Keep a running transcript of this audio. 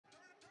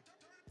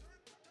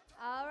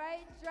All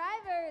right,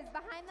 drivers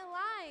behind the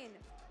line.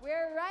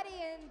 We're ready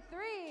in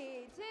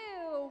 3, 2,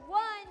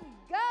 1,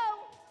 go!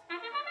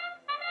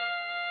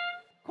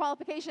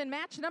 Qualification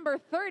match number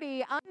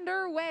 30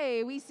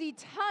 underway. We see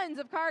tons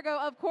of cargo,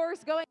 of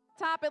course, going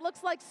top. It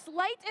looks like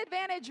slight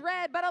advantage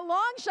red, but a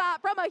long shot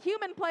from a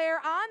human player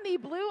on the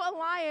Blue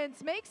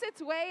Alliance makes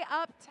its way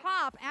up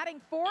top,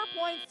 adding 4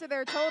 points to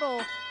their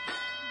total.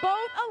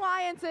 Both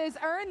alliances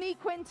earn the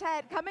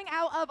quintet coming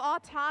out of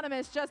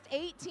autonomous, just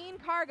 18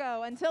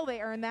 cargo until they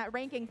earn that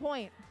ranking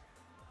point.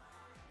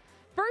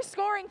 First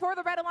scoring for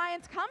the Red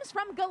Alliance comes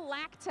from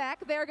Galactech.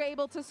 They're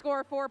able to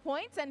score 4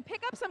 points and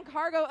pick up some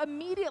cargo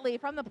immediately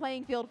from the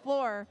playing field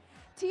floor.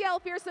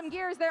 TL Fearsome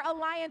Gears, their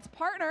alliance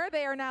partner,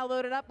 they are now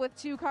loaded up with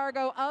 2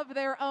 cargo of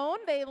their own.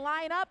 They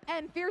line up,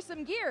 and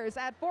Fearsome Gears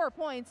add 4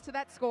 points to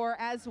that score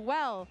as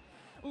well.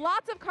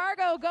 Lots of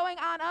cargo going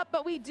on up,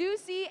 but we do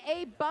see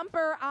a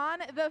bumper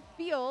on the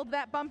field.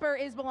 That bumper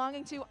is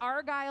belonging to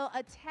Argyle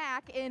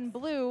Attack in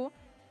blue.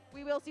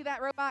 We will see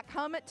that robot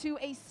come to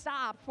a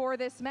stop for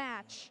this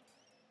match.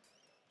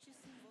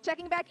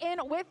 Checking back in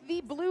with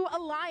the Blue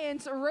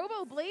Alliance,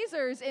 Robo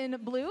Blazers in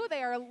blue.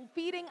 They are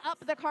feeding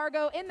up the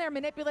cargo in their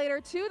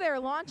manipulator to their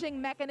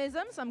launching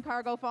mechanism. Some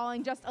cargo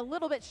falling just a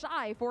little bit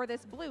shy for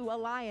this Blue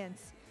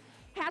Alliance.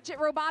 Hatchet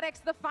Robotics,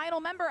 the final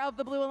member of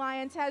the Blue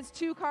Alliance, has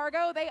 2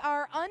 cargo. They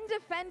are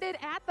undefended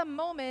at the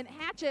moment.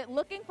 Hatchet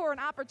looking for an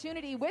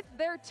opportunity with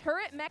their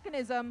turret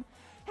mechanism.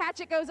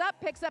 Hatchet goes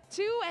up, picks up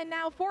 2, and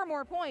now 4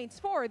 more points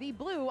for the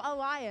Blue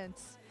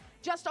Alliance.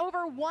 Just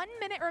over 1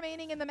 minute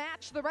remaining in the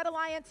match. The Red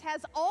Alliance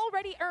has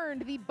already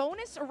earned the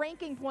bonus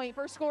ranking point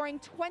for scoring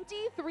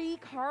 23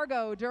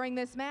 cargo during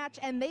this match,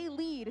 and they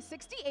lead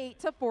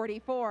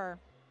 68-44.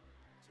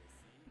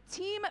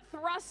 Team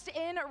Thrust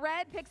in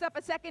red picks up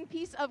a second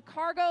piece of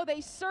cargo.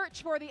 They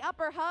search for the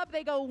upper hub.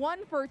 They go 1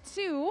 for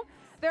 2.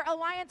 Their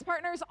alliance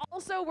partners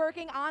also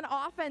working on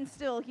offense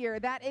still here.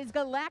 That is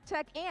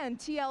Galactech and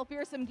TL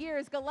Fearsome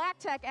Gears.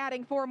 Galactech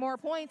adding 4 more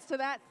points to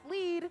that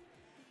lead.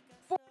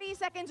 40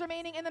 seconds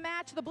remaining in the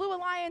match. The Blue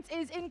Alliance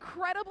is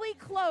incredibly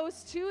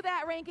close to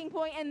that ranking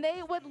point, and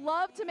they would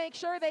love to make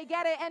sure they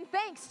get it. And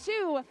thanks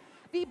to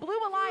the Blue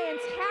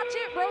Alliance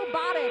Hatchet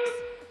Robotics,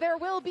 there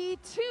will be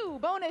 2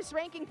 bonus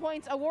ranking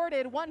points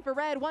awarded, 1 for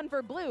red, 1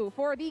 for blue,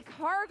 for the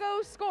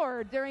cargo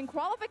scored during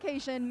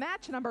qualification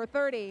match number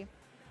 30.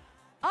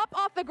 Up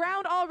off the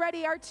ground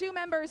already are 2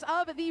 members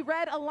of the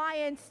Red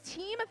Alliance,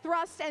 Team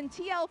Thrust and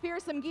TL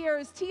Fearsome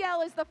Gears.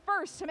 TL is the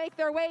first to make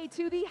their way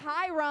to the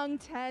high rung.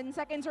 10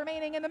 seconds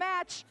remaining in the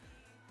match.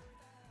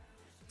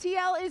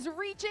 TL is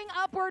reaching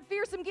upward.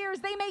 Fearsome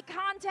Gears, they make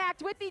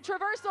contact with the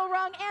traversal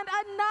rung, and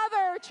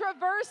another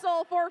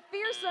traversal for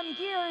Fearsome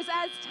Gears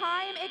as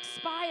time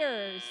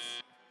expires.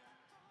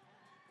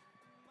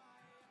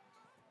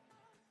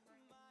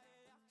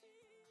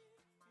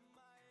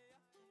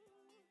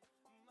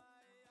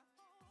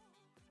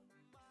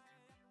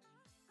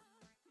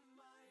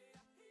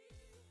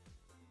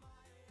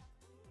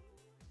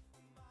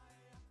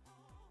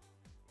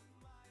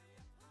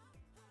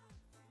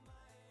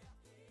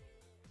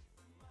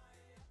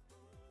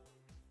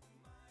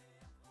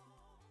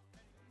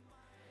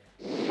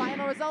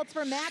 Final results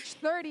for match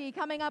 30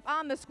 coming up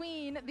on the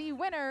screen. The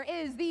winner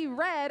is the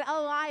Red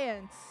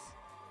Alliance.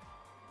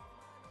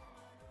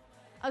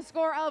 A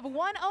score of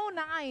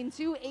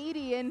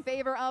 109-80 in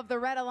favor of the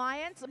Red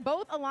Alliance.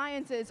 Both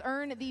alliances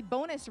earn the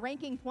bonus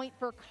ranking point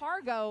for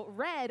cargo.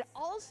 Red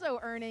also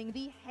earning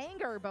the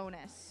hangar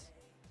bonus.